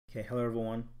Okay, hello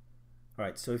everyone. All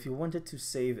right, so if you wanted to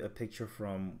save a picture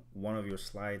from one of your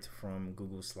slides from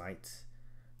Google Slides,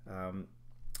 um,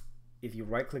 if you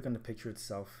right click on the picture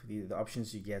itself, the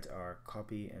options you get are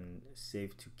copy and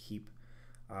save to keep.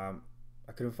 I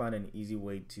couldn't find an easy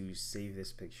way to save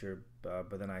this picture,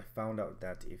 but then I found out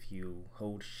that if you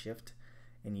hold shift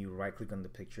and you right click on the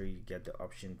picture, you get the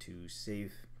option to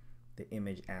save the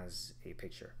image as a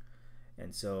picture.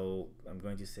 And so I'm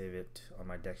going to save it on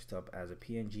my desktop as a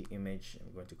PNG image.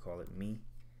 I'm going to call it me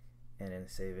and then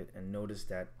save it, and notice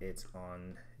that it's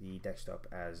on the desktop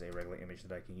as a regular image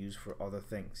that I can use for other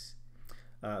things.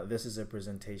 This is a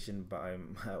presentation by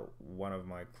one of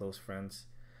my close friends.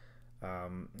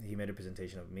 He made a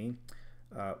presentation of me.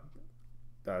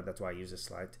 That's why I use this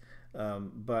slide.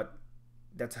 But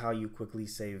that's how you quickly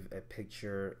save a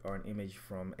picture or an image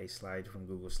from a slide from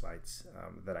Google Slides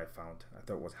that I found. I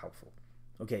thought was helpful.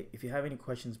 Okay, if you have any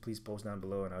questions, please post down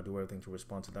below and I'll do everything to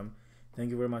respond to them.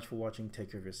 Thank you very much for watching. Take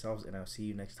care of yourselves and I'll see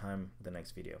you next time with the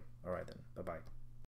next video. All right then, bye-bye.